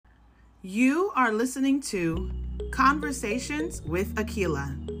You are listening to Conversations with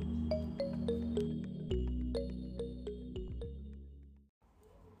Akila.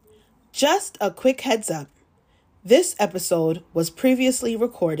 Just a quick heads up. This episode was previously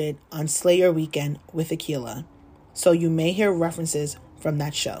recorded on Slayer Weekend with Akila, so you may hear references from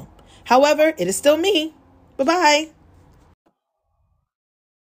that show. However, it is still me. Bye-bye.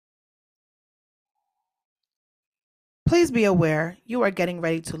 Please be aware you are getting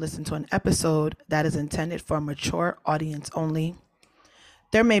ready to listen to an episode that is intended for a mature audience only.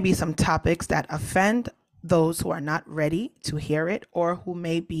 There may be some topics that offend those who are not ready to hear it or who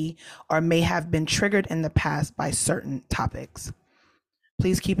may be or may have been triggered in the past by certain topics.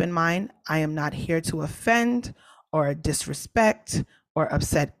 Please keep in mind, I am not here to offend or disrespect or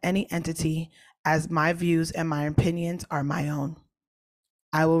upset any entity, as my views and my opinions are my own.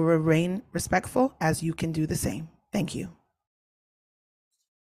 I will remain respectful as you can do the same. Thank you.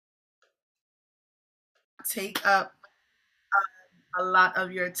 Take up a lot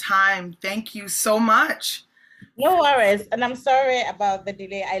of your time. Thank you so much. No worries. And I'm sorry about the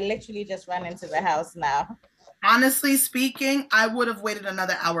delay. I literally just ran into the house now. Honestly speaking, I would have waited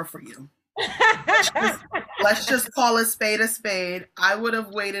another hour for you. Let's just call a spade a spade. I would have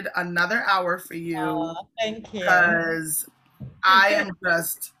waited another hour for you. Oh, thank you. Because I am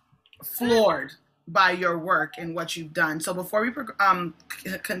just floored by your work and what you've done. So before we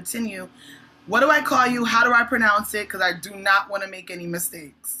continue, what do I call you? How do I pronounce it? Because I do not want to make any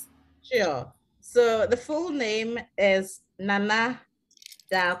mistakes. Sure. So the full name is Nana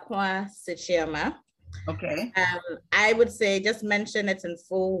Darkwa Sechiama. Okay. I would say just mention it in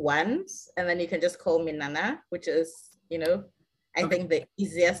full once, and then you can just call me Nana, which is, I think the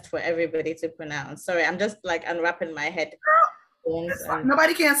easiest for everybody to pronounce. Sorry, I'm just like unwrapping my head.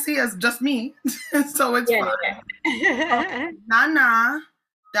 Nobody can see us, just me. So it's fine. Yeah. Nana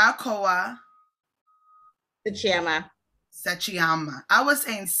Darkwa Sechiama. I was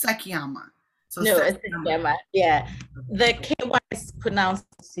saying Sekiyama. So no, it's Sechiama. Yeah. The KY is pronounced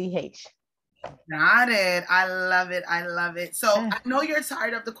CH. Got it. I love it. I love it. So I know you're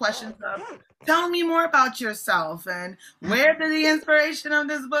tired of the questions of tell me more about yourself and where did the inspiration of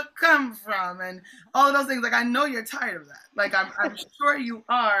this book come from and all of those things. Like, I know you're tired of that. Like, I'm sure you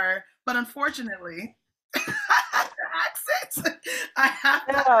are, but unfortunately, accents. I have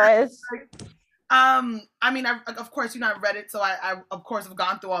to. I mean, of course, I've read it, so I of course have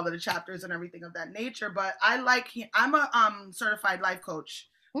gone through all of the chapters and everything of that nature. But I'm a certified life coach.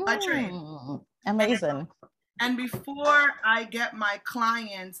 I train. Amazing. And before I get my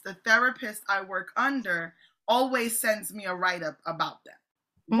clients, the therapist I work under always sends me a write-up about them.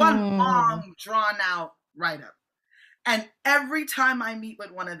 One long, drawn-out write-up. And every time I meet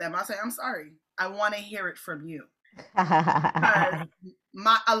with one of them, I'll say, I'm sorry, I want to hear it from you. Because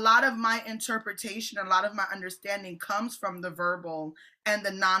a lot of my interpretation, a lot of my understanding comes from the verbal and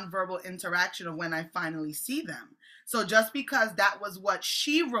the nonverbal interaction of when I finally see them. So just because that was what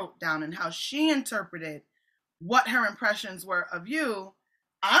she wrote down and how she interpreted what her impressions were of you,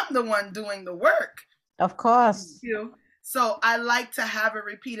 I'm the one doing the work. Of course. So I like to have it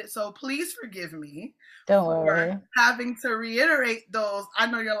repeated. So please forgive me. Don't worry. Having to reiterate those. I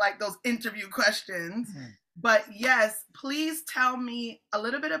know you're like those interview questions. But yes, please tell me a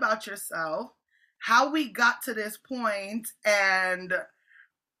little bit about yourself, how we got to this point, and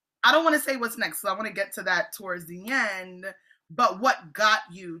I don't want to say what's next, so I want to get to that towards the end, but what got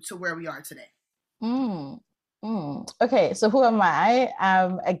you to where we are today? Okay, so who am I?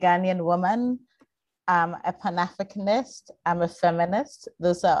 I'm a Ghanaian woman. I'm a Pan-Africanist. I'm a feminist.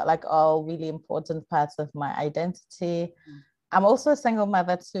 Those are like all really important parts of my identity. I'm also a single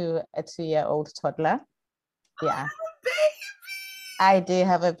mother to a 2-year-old toddler. Yeah. I do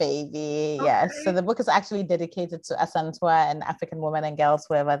have a baby. Okay. Yes. So the book is actually dedicated to Asantwa and African women and girls,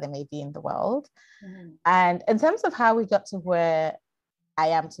 wherever they may be in the world. And in terms of how we got to where I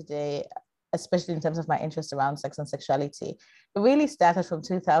am today, especially in terms of my interest around sex and sexuality, it really started from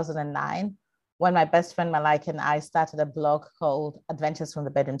 2009 when my best friend Malika and I started a blog called Adventures from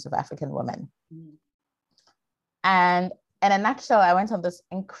the Bedrooms of African Women. And in a nutshell, I went on this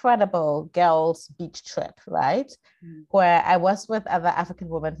incredible girls' beach trip, right? Where I was with other African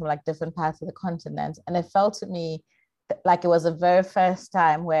women from like different parts of the continent. And it felt to me like it was the very first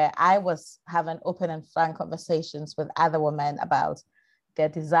time where I was having open and frank conversations with other women about their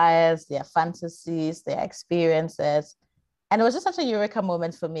desires, their fantasies, their experiences. And it was just such a eureka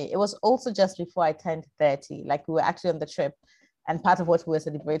moment for me. It was also just before I turned 30. Like we were actually on the trip and part of what we were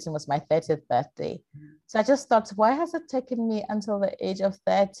celebrating was my 30th birthday. So I just thought, why has it taken me until the age of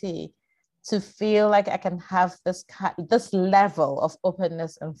 30 to feel like I can have this level of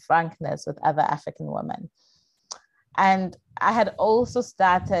openness and frankness with other African women. And I had also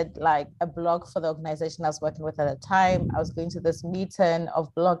started like a blog for the organization I was working with at the time. I was going to this meeting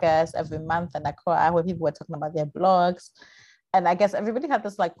of bloggers every month in Accra where people were talking about their blogs. And I guess everybody had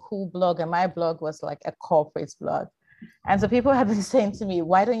this like cool blog, and my blog was like a corporate blog. And so people had been saying to me,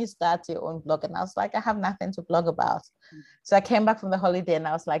 why don't you start your own blog? And I was like, I have nothing to blog about. So I came back from the holiday and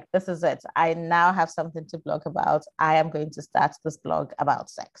I was like, this is it. I now have something to blog about. I am going to start this blog about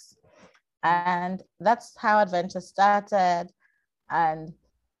sex. And that's how Adventure started. And,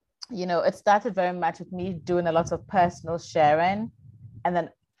 you know, it started very much with me doing a lot of personal sharing. And then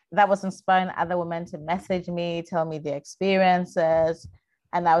that was inspiring other women to message me, tell me their experiences.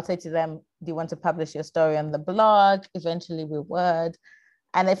 And I would say to them, do you want to publish your story on the blog? Eventually we would.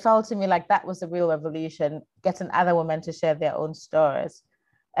 And it felt to me like that was a real revolution, getting other women to share their own stories.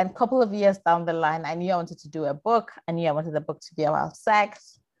 And a couple of years down the line, I knew I wanted to do a book. I knew I wanted the book to be about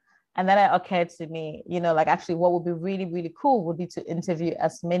sex. And then it occurred to me, you know, like actually what would be really, really cool would be to interview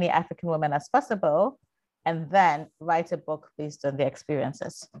as many African women as possible and then write a book based on their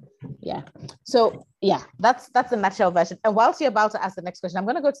experiences. Yeah. So yeah, that's the nutshell version. And whilst you're about to ask the next question, I'm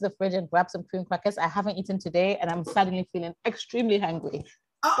going to go to the fridge and grab some cream crackers. I haven't eaten today and I'm suddenly feeling extremely hungry.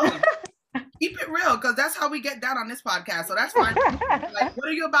 Oh, keep it real, because that's how we get down on this podcast. So that's fine. Like, what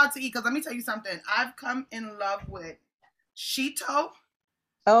are you about to eat? Because let me tell you something. I've come in love with Cheeto.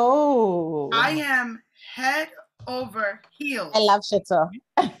 Oh. I am head over heels. I love Cheeto.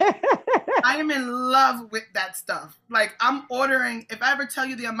 I am in love with that stuff. Like, I'm ordering, if I ever tell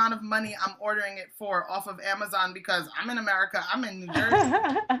you the amount of money I'm ordering it for off of Amazon, because I'm in America, I'm in New Jersey.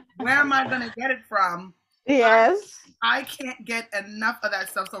 Where am I going to get it from? Yes. I can't get enough of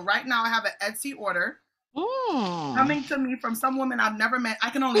that stuff. So right now I have an Etsy order coming to me from some woman I've never met. I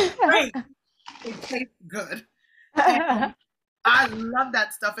can only pray it tastes good. And I love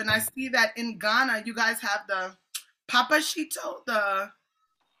that stuff. And I see that in Ghana, you guys have the Papa Cheeto,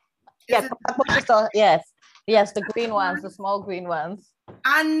 yes, the green ones, the small green ones.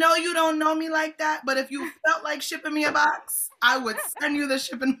 I know you don't know me like that, but if you felt like shipping me a box, I would send you the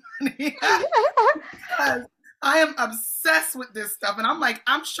shipping money. Because I am obsessed with this stuff. And I'm like,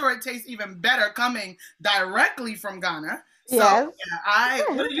 I'm sure it tastes even better coming directly from Ghana. So yes.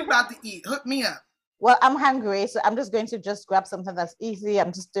 Yeah, what are you about to eat? Hook me up. Well, I'm hungry, so I'm just going to just grab something that's easy.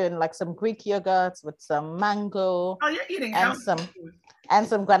 I'm just doing like some Greek yogurts with some mango. Oh, you're eating and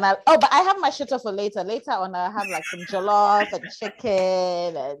some granola. Oh, but I have my Cheeto for later. Later on, I'll have like some jollof and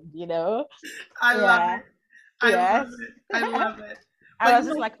chicken, and you know. I love it. I love it. I was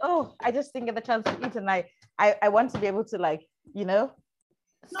just like, oh, I just didn't get the chance to eat, and I want to be able to, like, you know,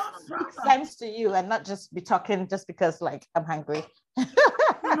 speak sense to you and not just be talking just because like I'm hungry.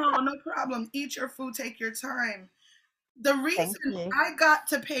 No problem. Eat your food, take your time. The reason I got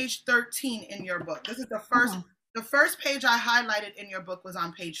to page 13 in your book, this is the first page I highlighted in your book was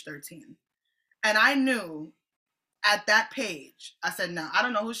on page 13. And I knew at that page, I said, no, I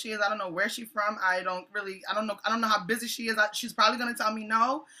don't know who she is. I don't know where she's from. I don't know how busy she is. She's probably going to tell me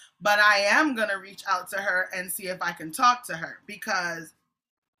no, but I am going to reach out to her and see if I can talk to her, because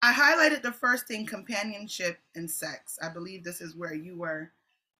I highlighted the first thing, companionship and sex. I believe this is where you were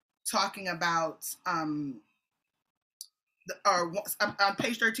talking about, on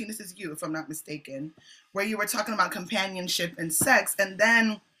page 13, this is you, if I'm not mistaken, where you were talking about companionship and sex. And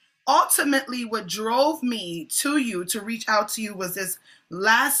then ultimately what drove me to you to reach out to you was this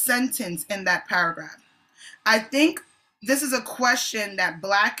last sentence in that paragraph. I think this is a question that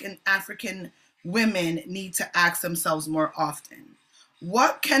Black and African women need to ask themselves more often.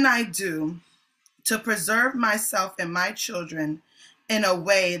 What can I do to preserve myself and my children in a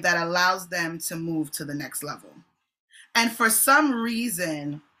way that allows them to move to the next level? And for some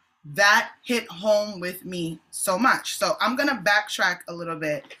reason, that hit home with me so much. So I'm going to backtrack a little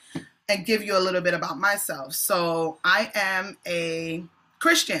bit and give you a little bit about myself. So I am a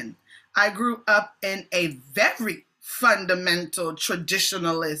Christian. I grew up in a very fundamental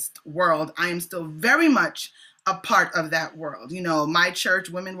traditionalist world. I am still very much a part of that world. You know, my church,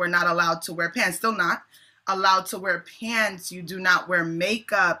 women were not allowed to wear pants, still not allowed to wear pants. You do not wear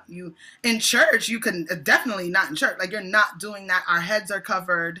makeup. You in church, you can definitely not in church. Like, you're not doing that. Our heads are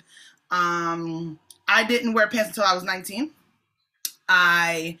covered. I didn't wear pants until I was 19.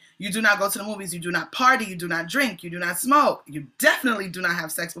 You do not go to the movies. You do not party. You do not drink. You do not smoke. You definitely do not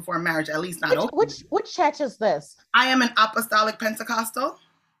have sex before marriage, at least not open. Which church is this? I am an apostolic Pentecostal.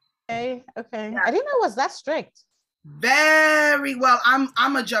 Okay. Yeah. I didn't know it was that strict. Very well.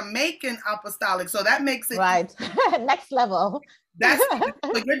 I'm a Jamaican apostolic, so that makes it right. Next level. That's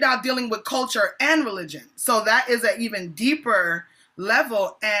but you're now dealing with culture and religion, so that is an even deeper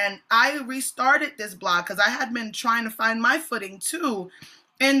level. And I restarted this blog because I had been trying to find my footing too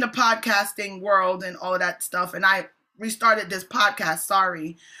in the podcasting world and all of that stuff. And I restarted this podcast.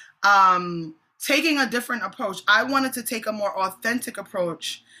 Sorry, taking a different approach. I wanted to take a more authentic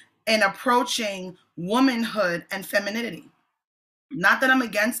approach in approaching womanhood and femininity. Not that I'm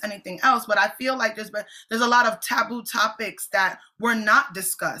against anything else, but I feel like there's a lot of taboo topics that were not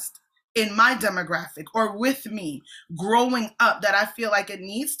discussed in my demographic or with me growing up that I feel like it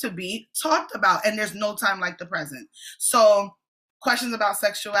needs to be talked about. And there's no time like the present. So questions about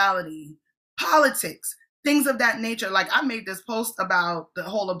sexuality, politics, things of that nature. Like I made this post about the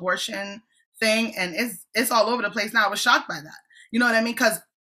whole abortion thing and it's all over the place now. I was shocked by that. You know what I mean? Because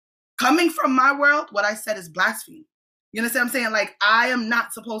coming from my world, what I said is blasphemy. You understand what I'm saying? Like, I am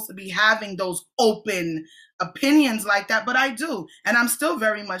not supposed to be having those open opinions like that, but I do. And I'm still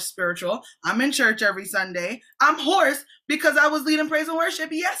very much spiritual. I'm in church every Sunday. I'm hoarse because I was leading praise and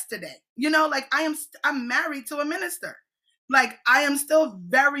worship yesterday. You know, like I'm married to a minister. Like, I am still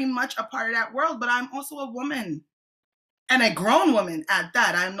very much a part of that world, but I'm also a woman and a grown woman at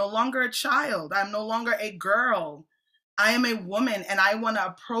that. I'm no longer a child. I'm no longer a girl. I am a woman and I want to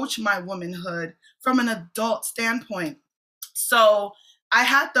approach my womanhood from an adult standpoint. So I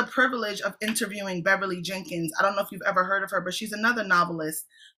had the privilege of interviewing Beverly Jenkins. I don't know if you've ever heard of her, but she's another novelist,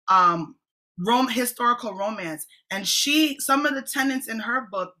 historical romance. And some of the tenets in her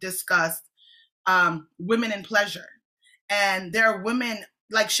book discussed women in pleasure. And there are women,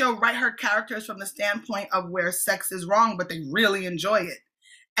 like she'll write her characters from the standpoint of where sex is wrong, but they really enjoy it.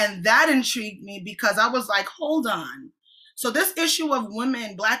 And that intrigued me because I was like, hold on. So this issue of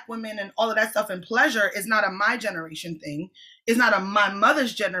women, Black women, and all of that stuff in pleasure is not a my generation thing. It's not a my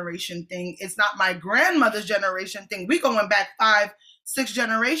mother's generation thing. It's not my grandmother's generation thing. We going back 5, 6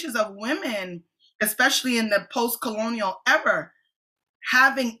 generations of women, especially in the post-colonial era,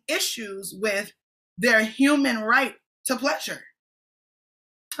 having issues with their human right to pleasure.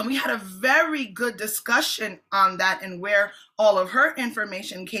 And we had a very good discussion on that and where all of her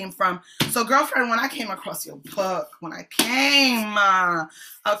information came from. So, girlfriend, when I came across your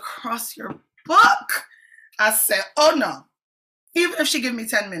book, I said, oh no, even if she give me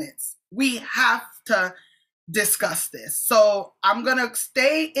 10 minutes, we have to discuss this. So I'm going to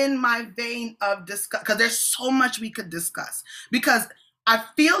stay in my vein of discuss because there's so much we could discuss. Because I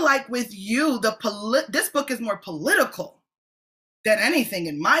feel like with you, this book is more political than anything,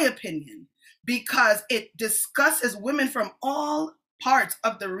 in my opinion, because it discusses women from all parts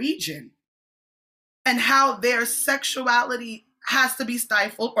of the region and how their sexuality has to be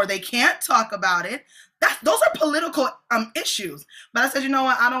stifled or they can't talk about it. Those are political issues. But I said, you know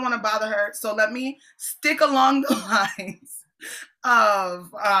what? I don't want to bother her. So let me stick along the lines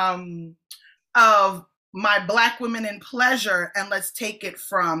of my Black women in pleasure, and let's take it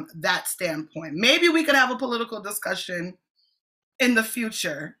from that standpoint. Maybe we could have a political discussion in the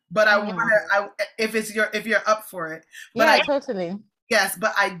future, but I want to, if you're up for it. But yeah, totally. Yes,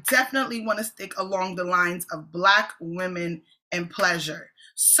 but I definitely want to stick along the lines of Black women and pleasure.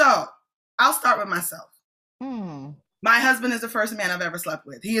 So I'll start with myself. My husband is the first man I've ever slept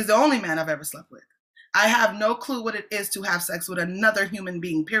with. He is the only man I've ever slept with. I have no clue what it is to have sex with another human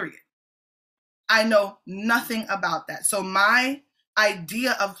being, period. I know nothing about that. So my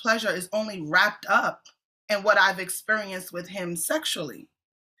idea of pleasure is only wrapped up in what I've experienced with him sexually.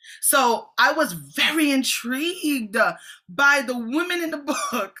 So I was very intrigued by the women in the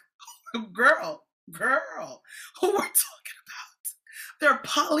book, girl, who were talking about their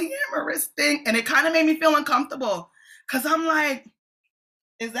polyamorous thing. And it kind of made me feel uncomfortable because I'm like,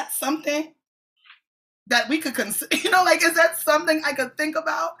 is that something that we could consider? You know, like, is that something I could think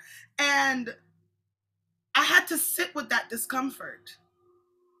about? And I had to sit with that discomfort.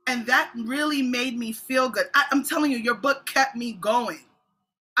 And that really made me feel good. I'm telling you, your book kept me going.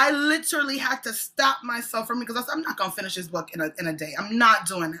 I literally had to stop myself from because I'm not going to finish this book in a day. I'm not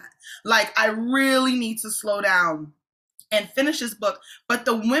doing that. Like, I really need to slow down and finish this book. But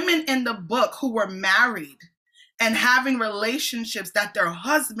the women in the book who were married and having relationships that their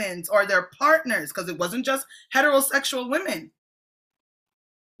husbands or their partners, because it wasn't just heterosexual women,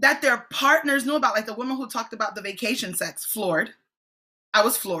 that their partners knew about, like the woman who talked about the vacation sex, floored. I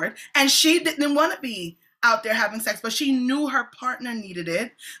was floored. And she didn't want to be out there having sex, but she knew her partner needed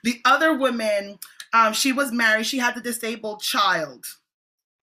it. The other woman, she was married. She had the disabled child.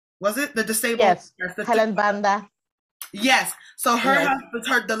 Was it the disabled? Yes, Helen Banda. Yes. So Yes.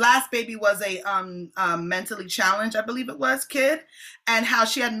 the last baby was a mentally challenged, I believe it was, kid, and how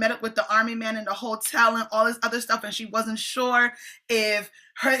she had met up with the army man in the hotel and all this other stuff, and she wasn't sure if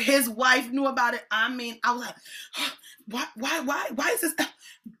his wife knew about it. I mean, I was like, why is this?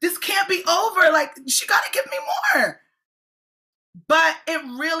 This can't be over. Like, she got to give me more. But it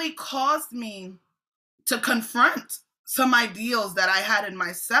really caused me to confront some ideals that I had in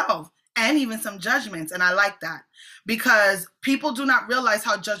myself and even some judgments. And I like that because people do not realize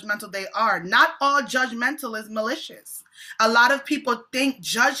how judgmental they are. Not all judgmental is malicious. A lot of people think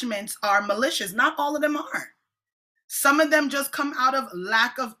judgments are malicious. Not all of them are. Some of them just come out of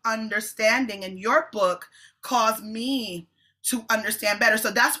lack of understanding. And your book caused me to understand better.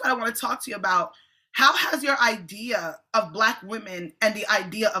 So that's what I want to talk to you about. How has your idea of Black women and the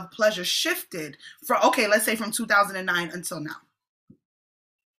idea of pleasure shifted from, okay, let's say from 2009 until now?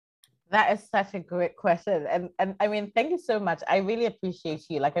 That is such a great question. And I mean, thank you so much. I really appreciate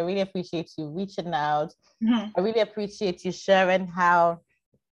you. Like, I really appreciate you reaching out. Mm-hmm. I really appreciate you sharing how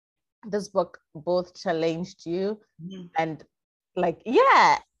this book both challenged you mm-hmm. and like,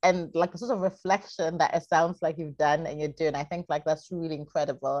 yeah, and like the sort of reflection that it sounds like you've done and you're doing. I think like that's really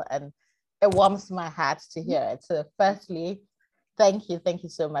incredible. And it warms my heart to hear it. So firstly, thank you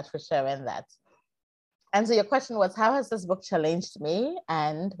so much for sharing that. And so your question was, how has this book challenged me?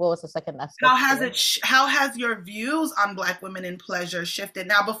 And what was the second aspect? How has your views on Black women in pleasure shifted?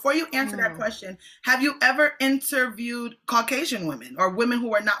 Now, before you answer that question, have you ever interviewed Caucasian women or women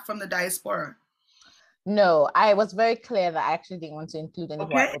who are not from the diaspora? No, I was very clear that I actually didn't want to include any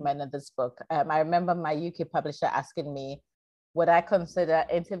white women in this book. I remember my UK publisher asking me, would I consider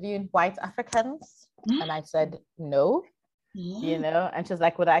interviewing white Africans? Mm-hmm. And I said, no. Mm-hmm. You know, and she's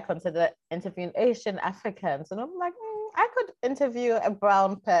like, would I consider interviewing Asian Africans? And I'm like, I could interview a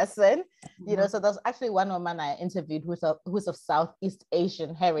brown person, mm-hmm. you know. So there's actually one woman I interviewed who's of Southeast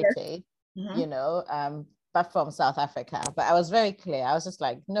Asian heritage, yes. mm-hmm. you know, but from South Africa. But I was very clear. I was just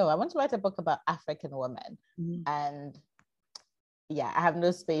like, no, I want to write a book about African women. Mm-hmm. And yeah, I have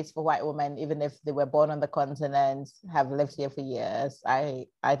no space for white women, even if they were born on the continent, have lived here for years. I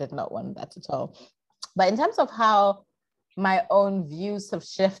did not want that at all. But in terms of how my own views have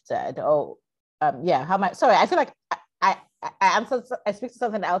shifted, I feel like I speak to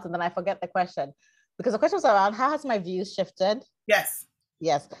something else and then I forget the question, because the question was around how has my views shifted? Yes.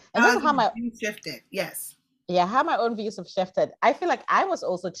 And how my views shifted. Yes. Yeah, how my own views have shifted. I feel like I was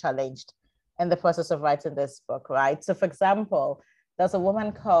also challenged in the process of writing this book, right? So for example, there's a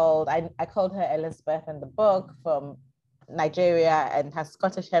woman called, I called her Elizabeth in the book, from Nigeria and has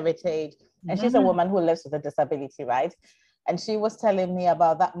Scottish heritage. And she's a woman who lives with a disability, right? And she was telling me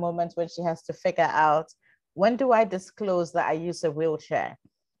about that moment when she has to figure out, when do I disclose that I use a wheelchair?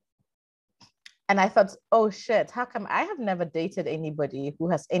 And I thought, oh shit, how come I have never dated anybody who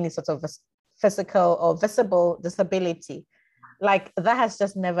has any sort of physical or visible disability? Like, that has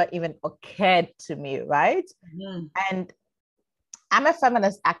just never even occurred to me, right? Mm-hmm. And I'm a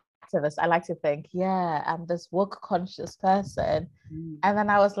feminist activist. I like to think, yeah, I'm this woke conscious person. Mm. And then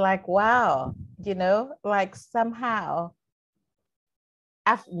I was like, wow, you know, like somehow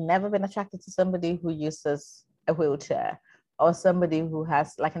I've never been attracted to somebody who uses a wheelchair or somebody who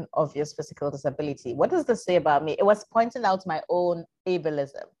has like an obvious physical disability. What does this say about me? It was pointing out my own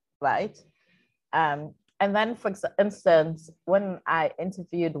ableism, right? And then, for instance, when I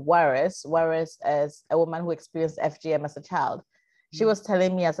interviewed Waris is a woman who experienced FGM as a child. She was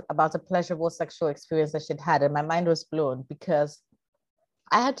telling me about a pleasurable sexual experience that she'd had, and my mind was blown because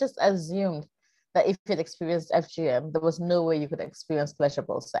I had just assumed that if you'd experienced FGM, there was no way you could experience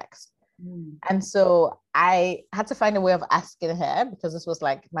pleasurable sex. Mm. And so I had to find a way of asking her, because this was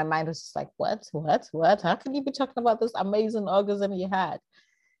like, my mind was just like, what? How can you be talking about this amazing orgasm you had?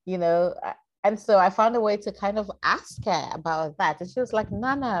 You know? And so I found a way to kind of ask her about that. And she was like,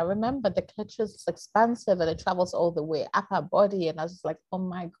 Nana, remember the clitoris is expansive and it travels all the way up her body. And I was just like, oh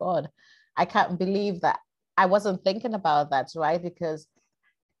my God, I can't believe that I wasn't thinking about that, right? Because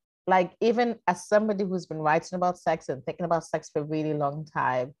like, even as somebody who's been writing about sex and thinking about sex for a really long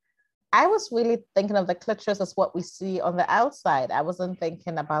time, I was really thinking of the clitoris as what we see on the outside. I wasn't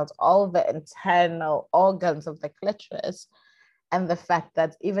thinking about all the internal organs of the clitoris. And the fact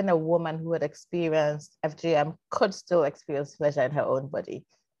that even a woman who had experienced FGM could still experience pleasure in her own body.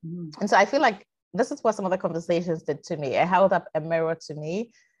 Mm. And so I feel like this is what some of the conversations did to me. It held up a mirror to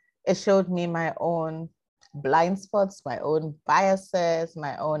me. It showed me my own blind spots, my own biases,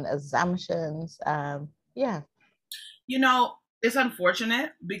 my own assumptions. Yeah. You know, it's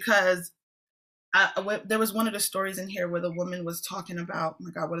unfortunate because There was one of the stories in here where the woman was talking about, oh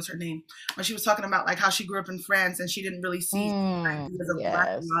my God, what is her name? When she was talking about like how she grew up in France and she didn't really see ideas of Black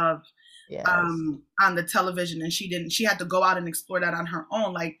Yes. love Yes. on the television, and she had to go out and explore that on her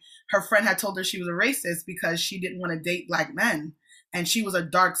own. Like her friend had told her she was a racist because she didn't want to date Black men, and she was a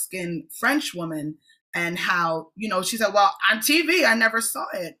dark-skinned French woman, and how, you know, she said, well, on TV I never saw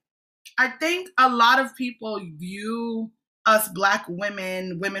it. I think a lot of people view us Black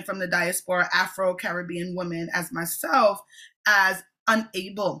women, women from the diaspora, Afro-Caribbean women, as myself, as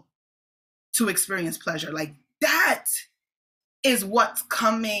unable to experience pleasure. Like that is what's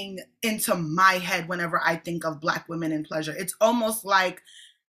coming into my head whenever I think of Black women and pleasure. It's almost like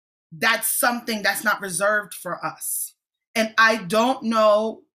that's something that's not reserved for us. And I don't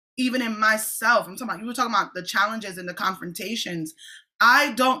know, even in myself, you were talking about the challenges and the confrontations.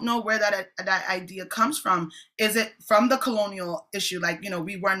 I don't know where that idea comes from. Is it from the colonial issue? Like, you know,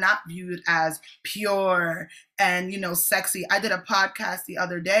 we were not viewed as pure and, you know, sexy. I did a podcast the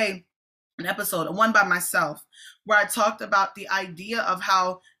other day, an episode, one by myself, where I talked about the idea of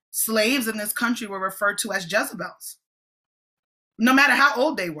how slaves in this country were referred to as Jezebels, no matter how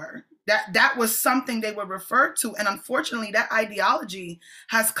old they were. That was something they were referred to. And unfortunately, that ideology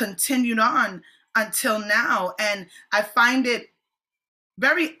has continued on until now. And I find it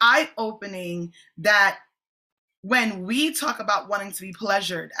very eye-opening that when we talk about wanting to be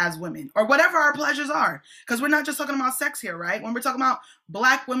pleasured as women, or whatever our pleasures are, because we're not just talking about sex here, right? When we're talking about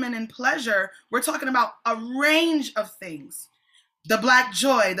Black women and pleasure, we're talking about a range of things. The Black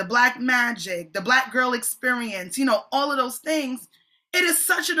joy, the Black magic, the Black girl experience, you know, all of those things. It is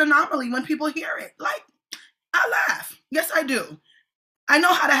such an anomaly when people hear it. Like, I laugh. Yes, I do. I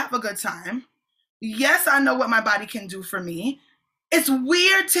know how to have a good time. Yes, I know what my body can do for me. It's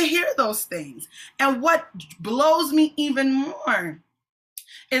weird to hear those things. And what blows me even more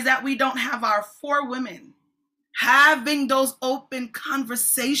is that we don't have our four women having those open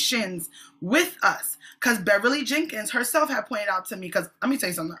conversations with us. Because Beverly Jenkins herself had pointed out to me, because let me tell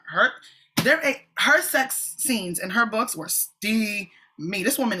you something, her sex scenes in her books were steamy.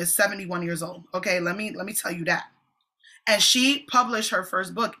 This woman is 71 years old. Okay, let me tell you that. And she published her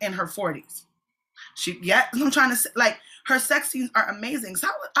first book in her 40s. I'm trying to say, like, her sex scenes are amazing. So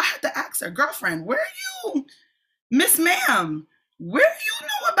I had to ask her, girlfriend, where are you, Miss Ma'am? Where do you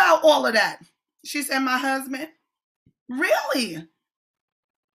know about all of that? She said, my husband. Really?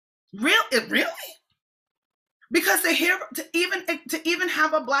 Really? Because to even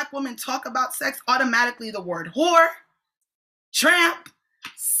have a Black woman talk about sex, automatically the word whore, tramp,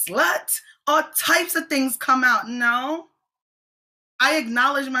 slut, all types of things come out. No. I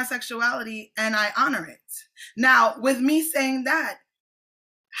acknowledge my sexuality and I honor it. Now, with me saying that,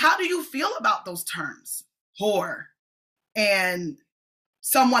 how do you feel about those terms? Whore and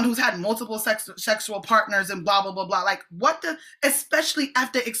someone who's had multiple sexual partners and blah, blah, blah, blah. Like, especially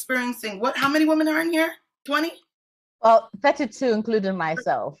after experiencing, how many women are in here? 20? Well, 32, including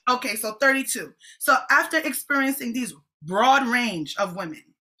myself. Okay, so 32. So after experiencing these broad range of women,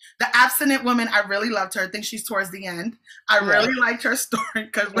 the abstinent woman, I really loved her. I think she's towards the end. I really liked her story,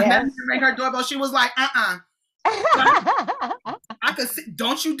 because when that rang her doorbell, she was like, I could see,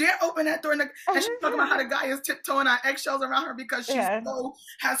 don't you dare open that door. And she's talking about how the guy is tiptoeing on eggshells around her because she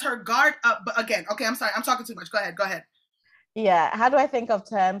has her guard up. But again, okay, I'm sorry, I'm talking too much. Go ahead. Yeah, how do I think of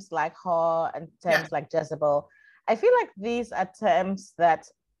terms like whore and terms like Jezebel? I feel like these are terms that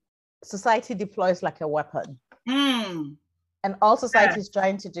society deploys like a weapon. And all society is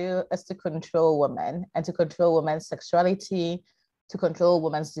trying to do is to control women and to control women's sexuality, to control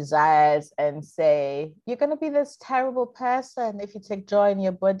women's desires, and say, you're going to be this terrible person if you take joy in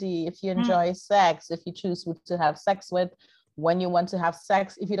your body, if you enjoy sex, if you choose who to have sex with, when you want to have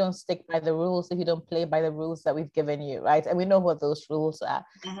sex, if you don't stick by the rules, if you don't play by the rules that we've given you, right? And we know what those rules are.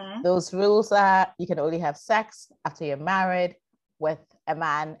 Those rules are, you can only have sex after you're married with a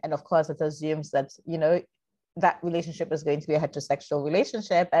man. And of course, it assumes that, you know, that relationship is going to be a heterosexual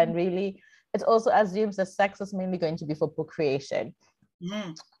relationship. And really, it also assumes that sex is mainly going to be for procreation.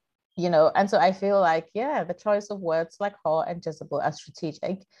 You know, and so I feel like, the choice of words like whore and Jezebel are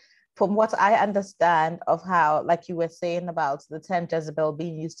strategic. From what I understand of how, like you were saying about the term Jezebel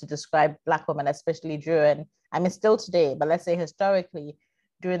being used to describe Black women, especially during, I mean, still today, but let's say historically,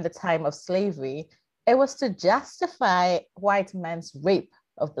 during the time of slavery, it was to justify white men's rape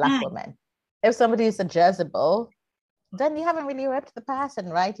of Black women. If somebody is a Jezebel, then you haven't really raped the person,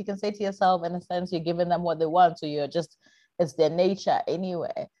 right? You can say to yourself, in a sense, you're giving them what they want, so you're just, it's their nature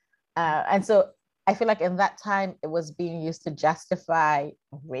anyway. And so I feel like in that time, it was being used to justify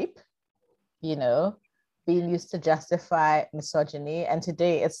rape, you know, being used to justify misogyny, and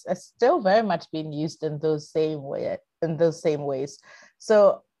today it's still very much being used in those same ways.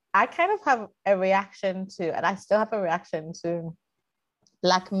 So I kind of have a reaction to, and I still have a reaction to,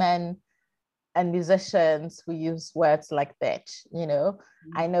 Black men and musicians who use words like bitch.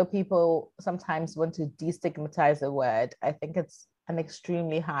 I know people sometimes want to destigmatize a word. I think it's an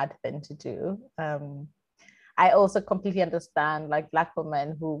extremely hard thing to do. I also completely understand like Black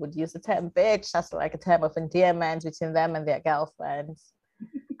women who would use the term bitch as like a term of endearment between them and their girlfriends.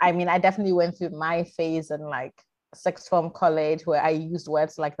 I mean, I definitely went through my phase in like sixth form college where I used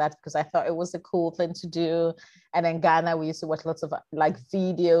words like that because I thought it was a cool thing to do. And in Ghana, we used to watch lots of like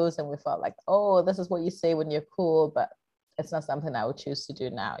videos and we felt like, oh, this is what you say when you're cool, but it's not something I would choose to do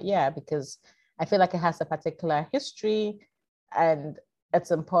now. Yeah, because I feel like it has a particular history and it's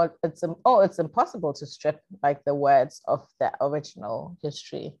impossible to strip like the words of the original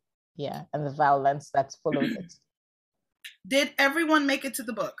history. Yeah, and the violence that's followed it. Did everyone make it to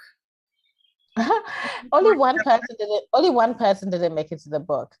the book? Only one person didn't make it to the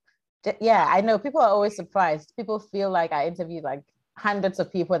book. Yeah, I know people are always surprised. People feel like I interviewed like hundreds of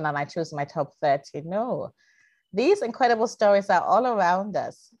people and then I chose my top 30. No, these incredible stories are all around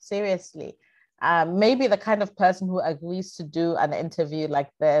us. Seriously. Maybe the kind of person who agrees to do an interview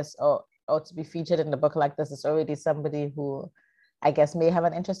like this or to be featured in the book like this is already somebody who I guess may have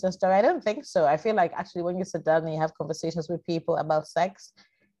an interesting story. I don't think so. I feel like actually when you sit down and you have conversations with people about sex,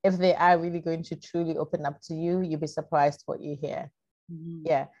 if they are really going to truly open up to you, you'll be surprised what you hear. Mm-hmm.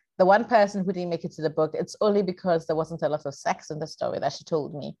 Yeah. The one person who didn't make it to the book, it's only because there wasn't a lot of sex in the story that she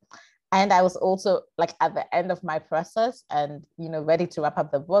told me. And I was also like at the end of my process and, ready to wrap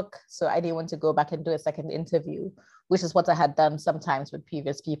up the book. So I didn't want to go back and do a second interview, which is what I had done sometimes with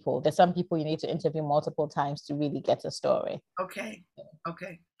previous people. There's some people you need to interview multiple times to really get a story. Okay.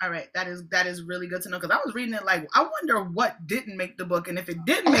 All right. That is really good to know. Because I was reading it like, I wonder what didn't make the book. And if it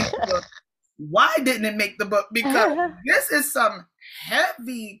didn't make the book, why didn't it make the book? Because this is some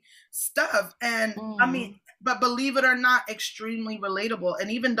heavy stuff. And I mean, but believe it or not, extremely relatable. And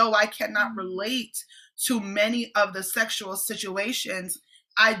even though I cannot relate to many of the sexual situations,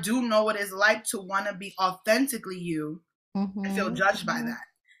 I do know what it's like to want to be authentically you and feel judged by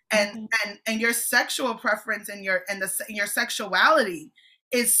that. And your sexual preference and your sexuality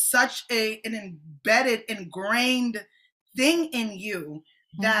is such an embedded, ingrained thing in you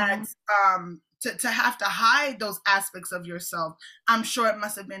that to have to hide those aspects of yourself, I'm sure it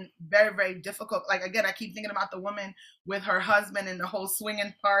must have been very, very difficult. Like, again, I keep thinking about the woman with her husband and the whole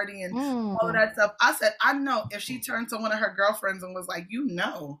swinging party and all of that stuff. I said, I know if she turned to one of her girlfriends and was like,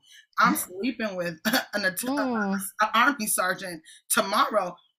 I'm sleeping with an army sergeant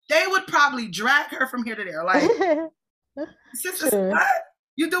tomorrow, they would probably drag her from here to there. Like, sister, what?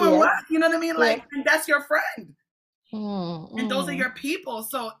 You doing what? You know what I mean? Like, and that's your friend. And those are your people.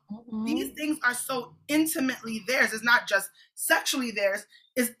 So these things are so intimately theirs. It's not just sexually theirs,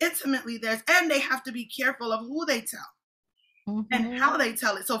 it's intimately theirs. And they have to be careful of who they tell and how they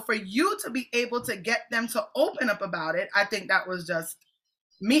tell it. So for you to be able to get them to open up about it, I think that was just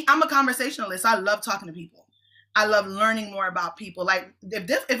me. I'm a conversationalist. I love talking to people. I love learning more about people. Like if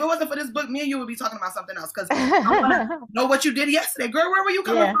it wasn't for this book, me and you would be talking about something else. Because I want to know what you did yesterday, girl. Where were you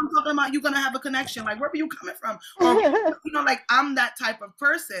coming from? Talking about you gonna have a connection. Like where were you coming from? Or like I'm that type of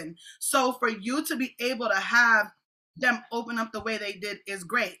person. So for you to be able to have them open up the way they did is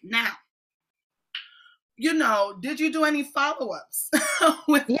great. Now, did you do any follow-ups?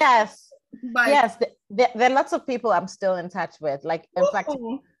 Yes. Yes. There are lots of people I'm still in touch with. Like in fact.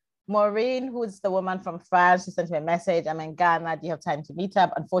 Maureen, who's the woman from France, she sent me a message. I'm in Ghana. Do you have time to meet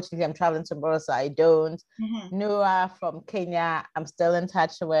up? Unfortunately, I'm traveling tomorrow, so I don't. Noura from Kenya, I'm still in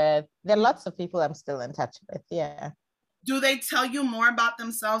touch with. There are lots of people I'm still in touch with. Yeah. Do they tell you more about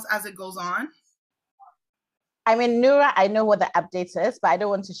themselves as it goes on? I mean, Noura, I know what the updates is, but I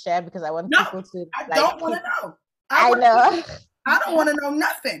don't want to share because I want people to. I don't want to know. I know. I don't want to know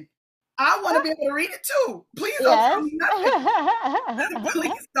nothing. I want to be able to read it too. Please don't tell me nothing.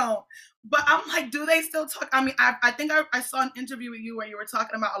 Please don't. But I'm like, do they still talk? I mean, I think I saw an interview with you where you were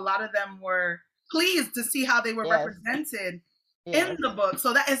talking about a lot of them were pleased to see how they were represented in the book.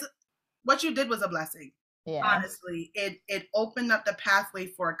 So that is what you did was a blessing. Yeah. Honestly, it opened up the pathway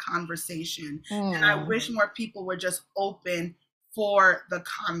for a conversation. And I wish more people were just open for the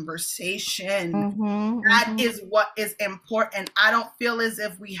conversation. That is what is important. I don't feel as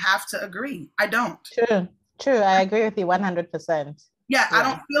if we have to agree. I don't. True. I agree with you 100%. Yeah, I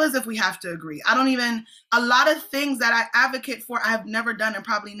don't feel as if we have to agree. I don't even, a lot of things that I advocate for, I have never done and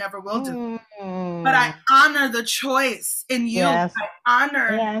probably never will do. But I honor the choice in you. I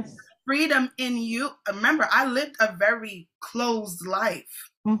honor freedom in you. Remember, I lived a very closed life.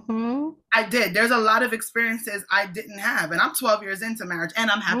 Mm-hmm. I did. There's a lot of experiences I didn't have. And I'm 12 years into marriage and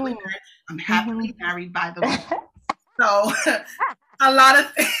I'm happily married. I'm happily married, by the way. So a lot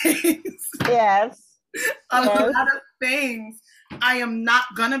of things. Yes. A lot of things I am not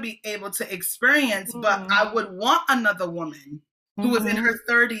going to be able to experience, but I would want another woman who was in her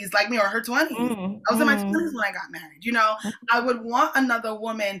 30s like me, or her 20s. I was in my 20s when I got married. You know, I would want another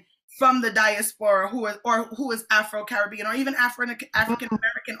woman from the diaspora who is Afro-Caribbean or even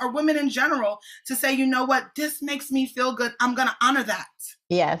African-American or women in general to say, you know what, this makes me feel good. I'm going to honor that.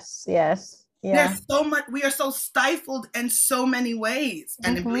 Yes, yes. Yeah. There's so much, we are so stifled in so many ways.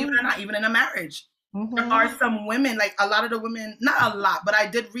 And believe it or not, even in a marriage, there are some women, like a lot of the women, not a lot, but I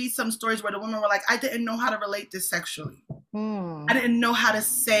did read some stories where the women were like, I didn't know how to relate this sexually. I didn't know how to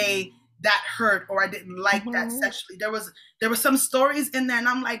say that hurt, or I didn't like that sexually. There were some stories in there and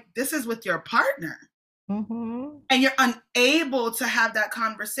I'm like, this is with your partner. And you're unable to have that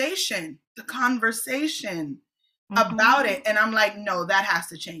conversation, about it. And I'm like, no, that has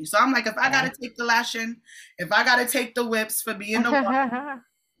to change. So I'm like, if I got to take the lashing, if I got to take the whips for being the one,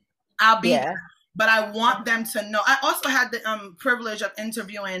 I'll be there. But I want them to know. I also had the privilege of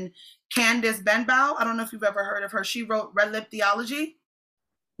interviewing Candice Benbow. I don't know if you've ever heard of her. She wrote Red Lip Theology.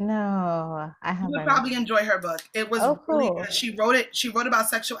 No, I haven't. You would probably enjoy her book. It was really good. She wrote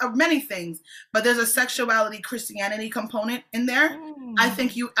about many things, but there's a sexuality Christianity component in there. I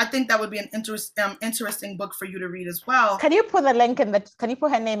think that would be an interesting book for you to read as well. Can you put the link can you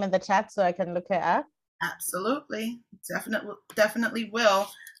put her name in the chat so I can look it up? Absolutely. Definitely will.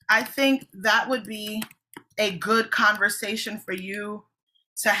 I think that would be a good conversation for you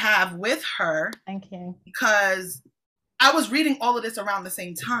to have with her. Thank you. Because I was reading all of this around the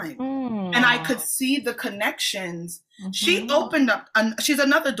same time and I could see the connections. She opened up, she's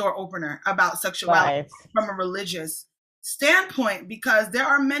another door opener about sexuality from a religious standpoint, because there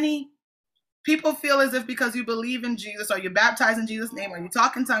are many people feel as if because you believe in Jesus or you're baptized in Jesus' name or you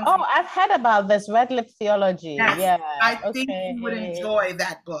talk in tongues. Oh, I've heard about this Red Lip Theology. Yes, yeah. I think you would enjoy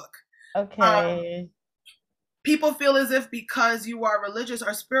that book. Okay. People feel as if because you are religious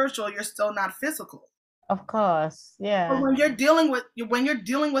or spiritual, you're still not physical. Of course, yeah. But when you're dealing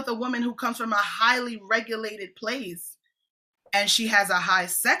with a woman who comes from a highly regulated place and she has a high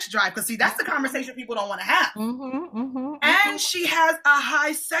sex drive, because see, that's the conversation people don't want to have. And she has a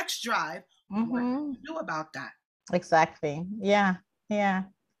high sex drive. What do you do about that? Exactly. Yeah. That's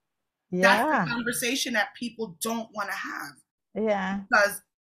the conversation that people don't want to have. Yeah. Because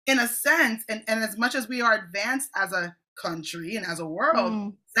in a sense, and as much as we are advanced as a country and as a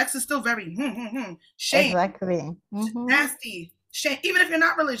world, sex is still very shame. Exactly. Nasty. Shame. Even if you're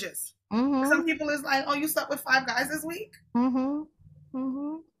not religious. Some people is like, oh, you slept with 5 guys this week?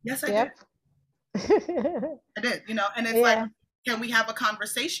 Yes, I did. I did, and it's like, can we have a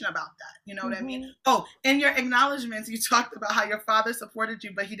conversation about that? You know what I mean? Oh, in your acknowledgments, you talked about how your father supported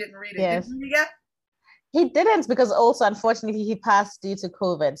you, but he didn't read it. Yes. Did you read it? He didn't, because also, unfortunately, he passed due to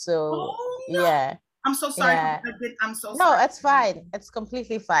COVID. So, yeah. I'm so sorry. I'm so sorry. No, it's fine. It's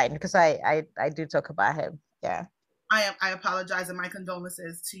completely fine, because I do talk about him. Yeah. I apologize, and my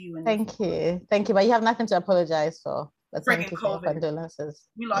condolences to you. Thank you. But you have nothing to apologize for. But thank you for your condolences.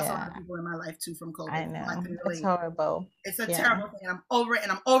 We lost a lot of people in my life too from COVID. I know. It's horrible. It's a terrible thing. And I'm over it,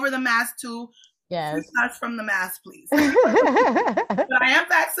 and I'm over the mask too. Yes. Please touch from the mask, please. But I am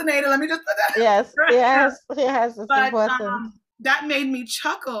vaccinated. Let me just put that. Yes. It's important. That made me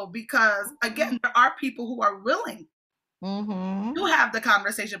chuckle because, again, there are people who are willing to have the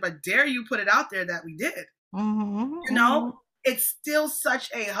conversation, but dare you put it out there that we did. It's still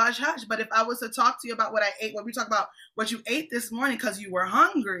such a hush-hush. But if I was to talk to you about what I ate, when we talk about what you ate this morning because you were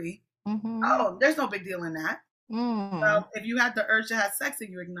hungry, oh, there's no big deal in that. So if you had the urge to have sex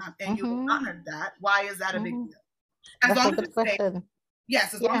and you honored that, why is that a big deal? As long as it's safe.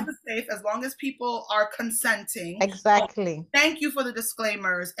 Yes, as long as it's safe, as long as people are consenting. Exactly. Thank you for the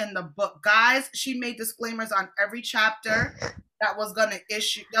disclaimers in the book. Guys, she made disclaimers on every chapter that was going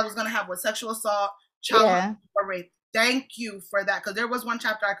to have with sexual assault, child or rape. Thank you for that, because there was one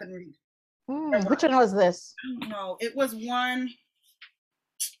chapter I couldn't read. Which one was this? No, it was one.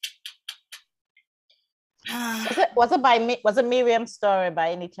 Was it Miriam's story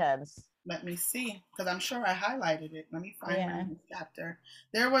by any chance? Let me see, because I'm sure I highlighted it. Let me find this chapter.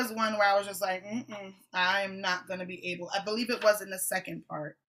 There was one where I was just like, I'm not going to be able. I believe it was in the second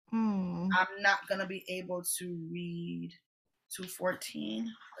part. I'm not going to be able to read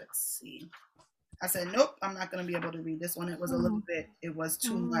 214. Let's see. I said, nope, I'm not going to be able to read this one. It was a little bit, it was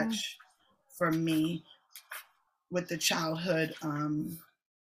too much for me with the childhood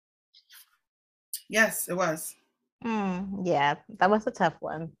Yes, it was. Yeah, that was a tough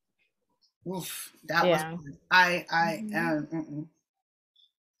one. Oof, that was. Yeah. I Mhm.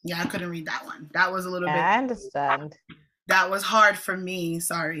 yeah, I couldn't read that one. That was a little bit. Yeah, I understand. That was hard for me.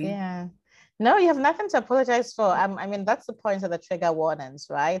 Sorry. Yeah. No, you have nothing to apologize for. I mean, that's the point of the trigger warnings,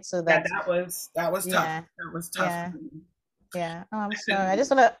 right? So Yeah, that, that was tough. yeah, That was tough for yeah, me. yeah. Oh, I'm I sorry. couldn't I read.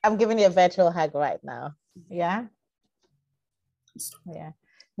 just I'm giving you a virtual hug right now. Yeah, yeah.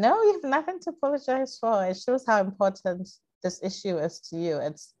 No, you have nothing to apologize for. It shows how important this issue is to you.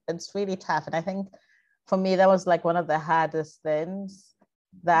 It's really tough. And I think for me, that was like one of the hardest things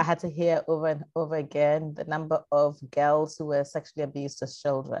that I had to hear over and over again, the number of girls who were sexually abused as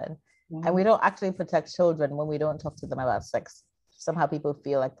children. And we Mhm. don't actually protect children when we don't talk to them about sex. Somehow people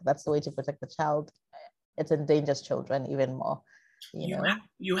feel like that's the way to protect the child. It endangers children even more, you You know?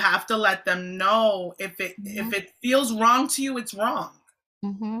 you have to let them know if it feels wrong to you, it's wrong.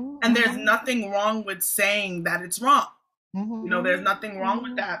 Mm-hmm, And there's mm-hmm, nothing wrong with saying that it's wrong. There's mm-hmm, nothing wrong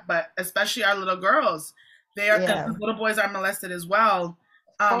with mm-hmm. that. But especially our little girls, they are, because Yeah, little boys are molested as well.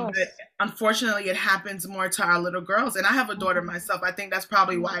 of But course. unfortunately, it happens more to our little girls. And I have a daughter Mhm. myself. I think that's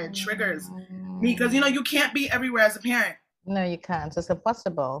probably why it triggers me, because you can't be everywhere as a parent. No, you can't. It's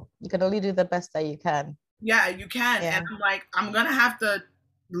impossible. You can only do the best that you can. Yeah, you can. And Yeah. I'm like, I'm gonna have to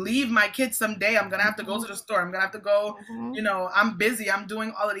leave my kids someday. I'm gonna have to go to Mhm, the store. I'm gonna have to go, mhm, I'm busy. I'm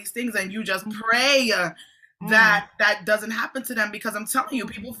doing all of these things, and you just mhm, pray mm, that that doesn't happen to them, because I'm telling you,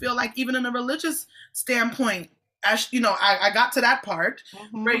 people mhm, feel like, even in a religious standpoint, as I got to that part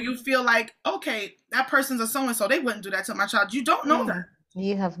where mhm, you feel like, okay, that person's a so and so, they wouldn't do that to my child. You don't know that. mm.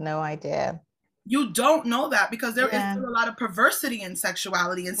 You have no idea. You don't know that, because there is Yeah. still a lot of perversity in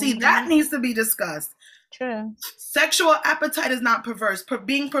sexuality, and see, that Mhm. needs to be discussed. True. Sexual appetite is not perverse.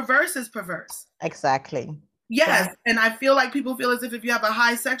 Being perverse is perverse. Exactly. True. Yes, and I feel like people feel as if you have a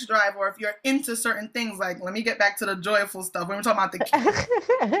high sex drive, or if you're into certain things, like, let me get back to the joyful stuff. We were talking about the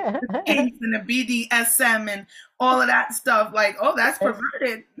kinks and the BDSM and all of that stuff. Like, oh, that's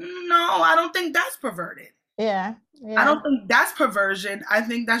perverted. No, I don't think that's perverted. Yeah. I Yeah. don't think that's perversion. I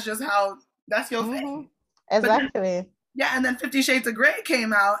think that's just how that's your Hmm. thing. But then, Exactly. yeah, and then 50 Shades of Grey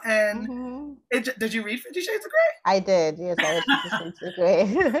came out, and Hmm. did you read 50 Shades of Grey? I did. Yes, I read 50 Shades of Grey.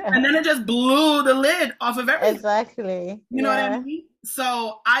 And then it just blew the lid off of everything. Exactly. You know what I Yeah. mean?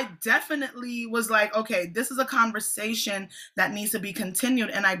 So I definitely was like, okay, this is a conversation that needs to be continued,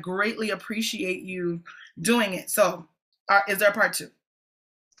 and I greatly appreciate you doing it. So, is there a part two?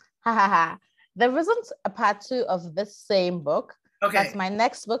 Ha ha ha. There isn't a part two of this same book, but Okay. my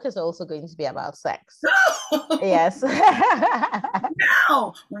next book is also going to be about sex. Yes.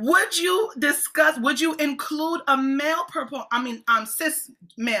 Now, would you include a cis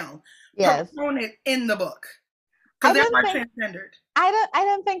male Yes. proponent in the book? I Because there don't are think transgendered. I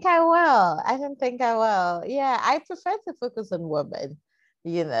don't think I will. I don't think I will. Yeah, I prefer to focus on women,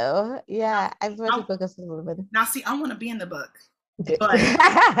 you know. Now, Yeah, I prefer to I, focus on women. now see, I want to be in the book, but I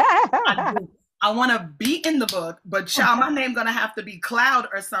do. I want to be in the book, but child, my name gonna have to be Cloud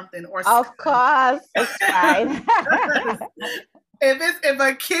or something, or Of course, it's fine. if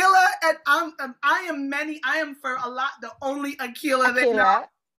Akila, and I am for a lot the only Akila that Akila.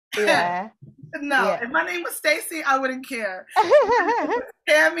 know. Yeah. No, Yeah. if my name was Stacy, I wouldn't care.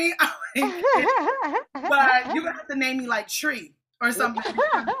 Tammy, I wouldn't care. But you have to name me like Tree or something,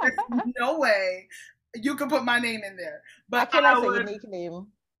 because there's no way you could put my name in there. But Akila's a unique name.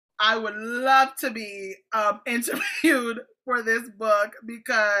 I would love to be interviewed for this book,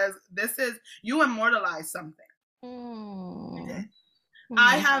 because you immortalize something. You did. Hmm.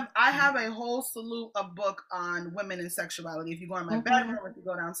 I have a whole slew of book on women and sexuality. If you go in my bedroom, if you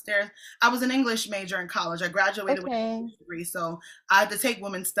go downstairs, I was an English major in college. I graduated with an Okay. English degree, so I had to take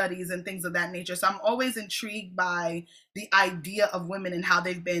women's studies and things of that nature. So I'm always intrigued by the idea of women and how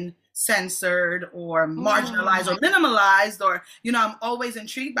they've been censored or marginalized or minimalized, or I'm always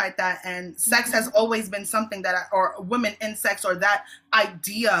intrigued by that. And sex has always been something or women in sex, or that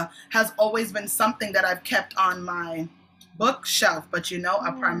idea has always been something that I've kept on my bookshelf. But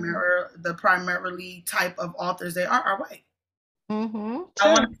the primarily type of authors they are white. Mm-hmm. I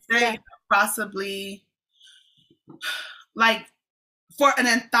True. want to say possibly, like, for an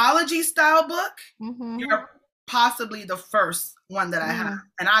anthology style book, you're possibly the first one that I have,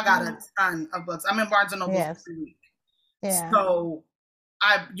 and I got a ton of books. I'm in Barnes and Noble every week, so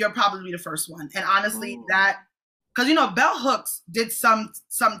you're probably the first one. And honestly, that, because Bell Hooks did some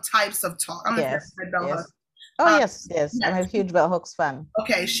types of talk. I don't know if you read Bell Hooks. Oh yes. I'm a huge Bell Hooks fan.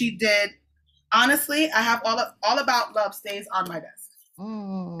 Okay, she did. Honestly, I have all About Love stays on my desk.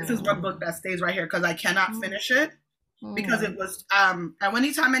 This is one book that stays right here, because I cannot finish it, because it was and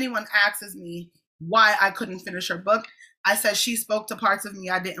anytime anyone asks me, why I couldn't finish her book. I said she spoke to parts of me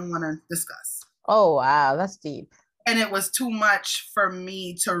I didn't want to discuss. Oh, wow. That's deep. And it was too much for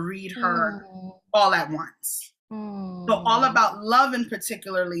me to read her all at once. So All About Love in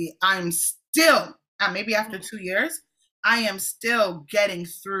particularly, I'm still, and maybe after 2 years, I am still getting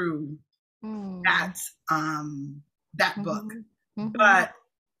through that book. But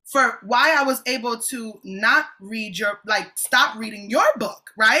for why I was able to not read stop reading your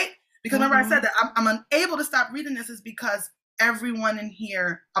book, right? Because remember I said that I'm unable to stop reading this is because everyone in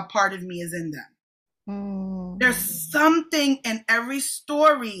here, a part of me is in them. There's something in every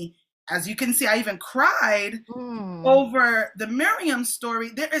story. As you can see, I even cried over the Miriam story.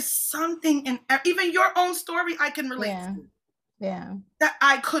 There is something in even your own story I can relate to. Yeah. That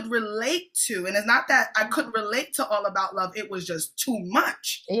I could relate to. And it's not that I couldn't relate to All About Love. It was just too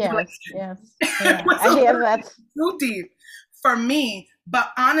much. Yes. Yeah. I hear that. Too deep for me.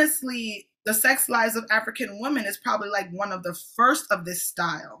 But honestly, The Sex Lives of African Women is probably like one of the first of this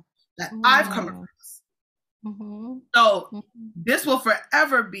style that I've come across. So this will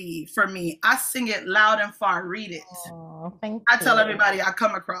forever be for me. I sing it loud and far, read it. I tell everybody I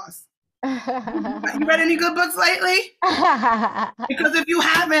come across. You read any good books lately? Because if you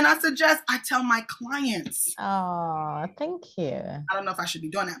haven't, I suggest I tell my clients. Oh, thank you. I don't know if I should be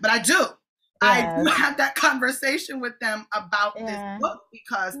doing that, but I do. Yes. I do have that conversation with them about this book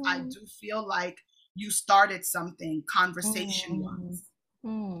because I do feel like you started something conversation-wise.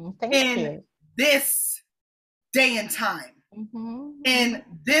 Thank you. This day and time, in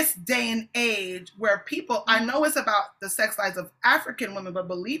this day and age where people, I know it's about the sex lives of African women, but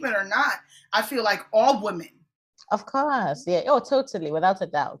believe it or not, I feel like all women, of course, totally, without a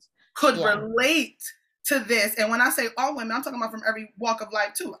doubt, could relate to this. And when I say all women, I'm talking about from every walk of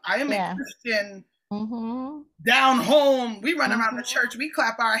life too. I am a Christian, down home, we run around the church, we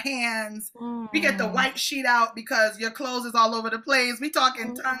clap our hands, we get the white sheet out because your clothes is all over the place, we talk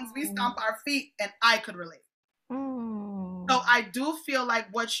in tongues, we stomp our feet, and I could relate. So I do feel like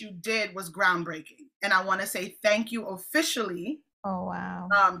what you did was groundbreaking, and I want to say thank you officially. Oh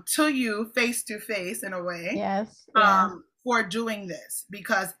wow! To you face to face in a way. Yes. For doing this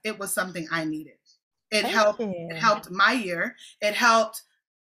because it was something I needed. It helped my year. It helped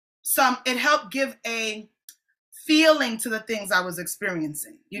give a feeling to the things I was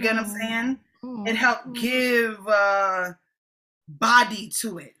experiencing. You get what I'm saying? It helped give body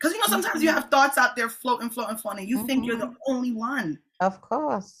to it. Because, sometimes you have thoughts out there floating, and you think you're the only one. Of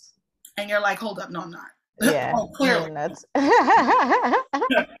course. And you're like, hold up, no, I'm not. Yeah. Oh, clearly.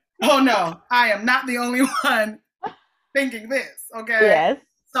 Oh, no, I am not the only one thinking this, okay? Yes.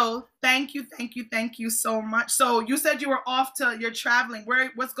 So thank you so much. So you said you were you're traveling.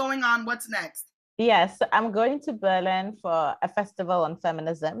 What's going on? What's next? Yes, I'm going to Berlin for a festival on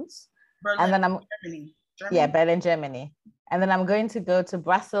feminisms. Germany. Yeah, Berlin, Germany. And then I'm going to go to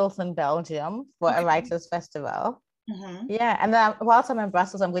Brussels in Belgium for a writers' festival. Yeah, and then whilst I'm in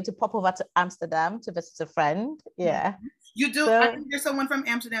Brussels, I'm going to pop over to Amsterdam to visit a friend. Yeah. You do? I think there's someone from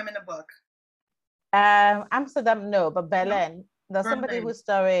Amsterdam in the book. Amsterdam, no, but Berlin. There's somebody whose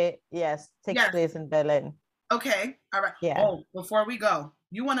story, takes place in Berlin. Okay, all right. Yeah. Oh, before we go,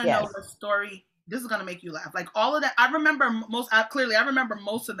 you want to know the story? This is going to make you laugh. Like all of that, I remember most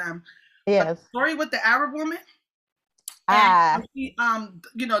of them. Yes. The story with the Arab woman. And she,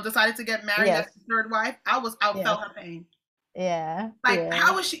 decided to get married as the third wife. I felt her pain. Yeah. Like,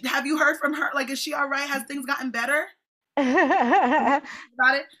 how is she? Have you heard from her? Like, is she all right? Has things gotten better? Got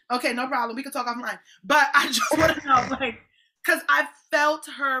it? Okay, no problem. We can talk offline. But I just want to know, because I felt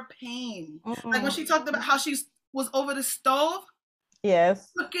her pain. Like when she talked about how she was over the stove.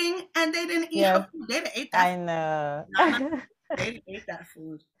 Yes. Cooking, and they didn't eat her food. They didn't eat that. I know. They didn't eat that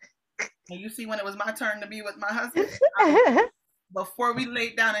food. And you see, when it was my turn to be with my husband, before we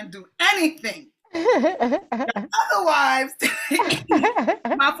laid down and do anything, the other wives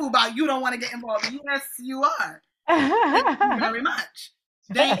my food about you don't want to get involved. Yes, you are. Thank you very much.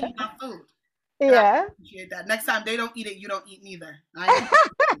 They eat my food. Yeah. I appreciate that. Next time they don't eat it, you don't eat neither.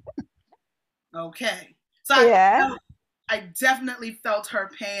 Okay. So I definitely felt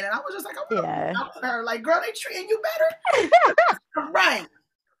her pain, and I was just like, I want to help her. Like, girl, they treating you better. Right.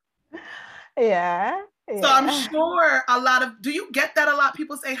 Yeah. So I'm sure do you get that a lot?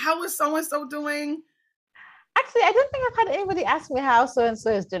 People say, how is so-and-so doing? Actually, I don't think I've had anybody ask me how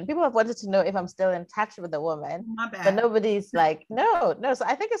so-and-so is doing. People have wanted to know if I'm still in touch with the woman. My bad. But nobody's like, no. So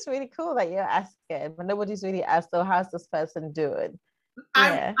I think it's really cool that you're asking, but nobody's really asked, how's this person doing?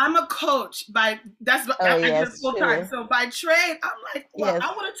 I'm a coach full time. So by trade, I'm like, well,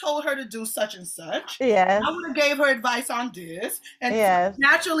 I would have told her to do such and such. Yes. I would have gave her advice on this. And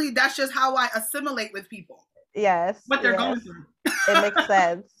naturally, that's just how I assimilate with people. Yes. What they're going through. It makes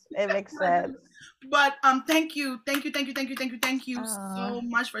sense. It makes sense. But thank you so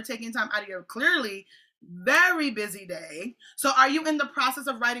much for taking time out of your clearly very busy day. So are you in the process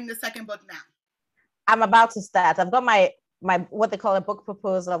of writing the second book now? I'm about to start. I've got my what they call a book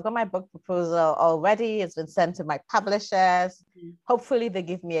proposal. I've got my book proposal already. It's been sent to my publishers. Mm-hmm. Hopefully they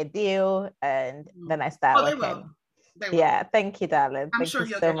give me a deal and then I start working. They will. Yeah, thank you, darling. Thank you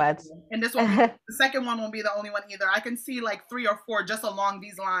so much. And this one, the second one won't be the only one either. I can see like 3 or 4 just along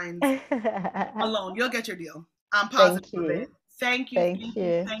these lines alone. You'll get your deal. I'm positive. Thank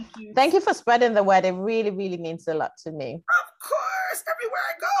you. Thank you for spreading the word. It really, really means a lot to me. Of course, everywhere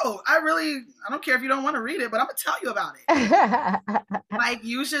I go. I don't care if you don't want to read it, but I'm gonna tell you about it. Like,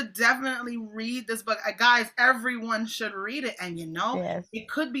 you should definitely read this book. Guys, everyone should read it. And it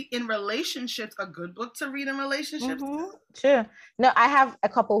could be in relationships, a good book to read in relationships. Mm-hmm. Sure. No, I have a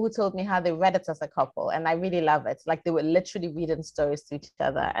couple who told me how they read it as a couple, and I really love it. Like, they were literally reading stories to each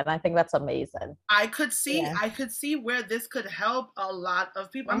other, and I think that's amazing. I could see where this could help a lot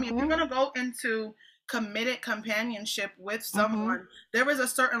of people. Mm-hmm. I mean, if you're gonna go into committed companionship with someone, there is a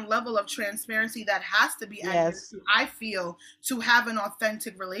certain level of transparency that has to be added to, I feel, to have an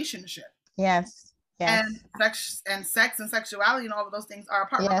authentic relationship. Yes. And sex and sexuality and all of those things are a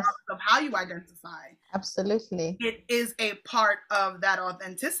part of how you identify. Absolutely. It is a part of that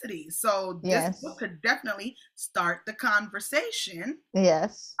authenticity. So this book could definitely start the conversation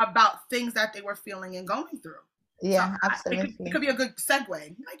about things that they were feeling and going through. Yeah, so absolutely. It could be a good segue.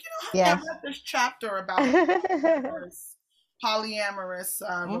 Like, I read this chapter about polyamorous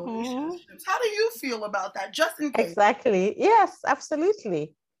relationships. How do you feel about that? Just in case. Exactly. Yes,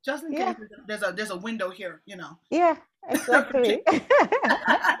 absolutely. Just in case there's a window here, Yeah, exactly.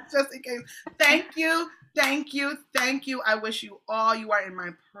 Just in case. Thank you. I wish you are in my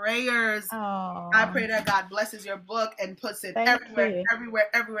prayers. Oh. I pray that God blesses your book and puts it everywhere.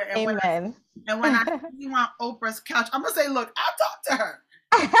 And Amen. When I see you on Oprah's couch, I'm gonna say, look, I'll talk to her.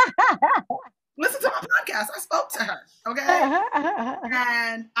 Listen to my podcast. I spoke to her. Okay.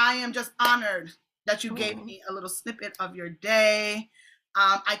 And I am just honored that you gave me a little snippet of your day.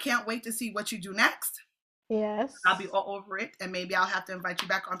 I can't wait to see what you do next. Yes. I'll be all over it, and maybe I'll have to invite you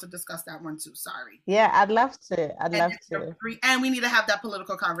back on to discuss that one too. Sorry. Yeah, I'd love to. And we need to have that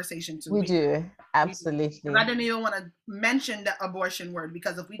political conversation too. We do. Absolutely. I didn't even want to mention the abortion word,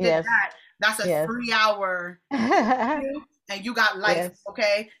 because if we did that, that's a 3-hour and you got life,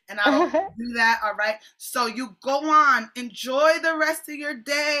 okay? And I don't do that, all right? So you go on, enjoy the rest of your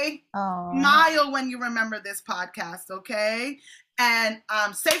day. Smile when you remember this podcast, okay? And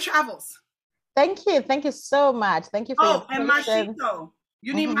safe travels. Thank you so much. Thank you for your and my Shito.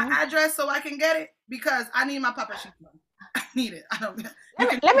 You need my address so I can get it, because I need my Papa Shito. I need it. I don't.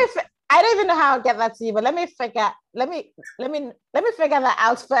 I don't even know how I'll get that to you, but let me figure that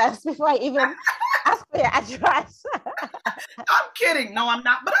out first before I even ask for your address. I'm kidding. No, I'm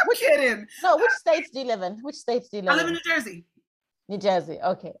not. But I'm kidding. No, which states do you live in? I live in New Jersey. New Jersey.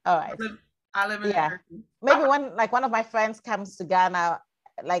 Okay. All right. I live in New Jersey. Maybe one of my friends comes to Ghana,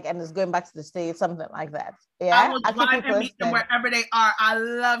 and is going back to the States, something like that. Yeah. I will drive and meet them wherever they are. I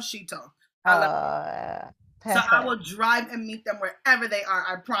love Shito. So I will drive and meet them wherever they are.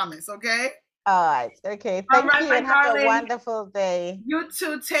 I promise. Okay. All right. Okay. Thank you, and have a wonderful day. You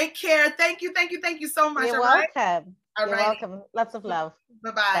too. Take care. Thank you so much. You're welcome. You're welcome. Lots of love.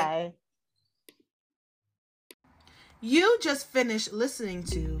 Bye-bye. Bye. You just finished listening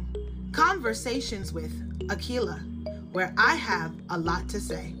to Conversations with Akilah, where I have a lot to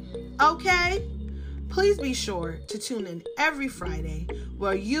say. Okay? Please be sure to tune in every Friday,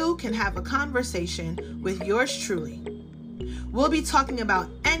 where you can have a conversation with yours truly. We'll be talking about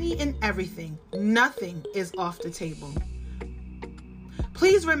any and everything. Nothing is off the table.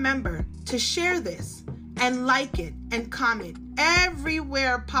 Please remember to share this and like it and comment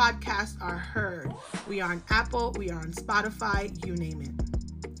everywhere podcasts are heard. We are on Apple, we are on Spotify, you name it.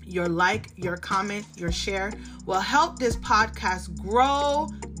 Your like, your comment, your share will help this podcast grow.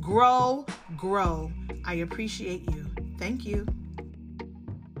 I appreciate you. Thank you.